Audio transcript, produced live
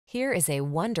Here is a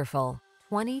wonderful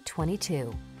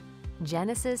 2022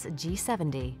 Genesis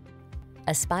G70.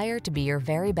 Aspire to be your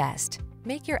very best.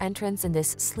 Make your entrance in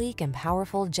this sleek and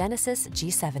powerful Genesis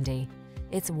G70.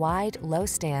 Its wide, low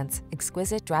stance,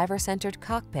 exquisite driver-centered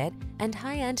cockpit, and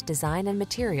high-end design and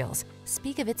materials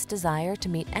speak of its desire to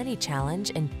meet any challenge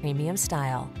in premium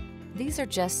style. These are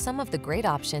just some of the great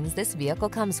options this vehicle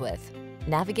comes with: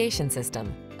 navigation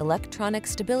system, electronic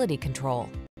stability control,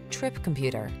 trip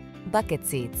computer, bucket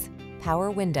seats,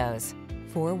 power windows,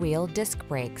 four-wheel disc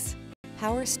brakes,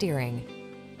 power steering.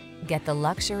 Get the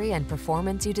luxury and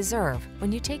performance you deserve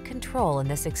when you take control in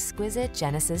this exquisite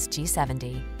Genesis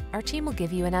G70. Our team will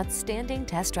give you an outstanding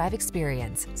test drive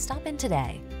experience. Stop in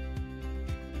today.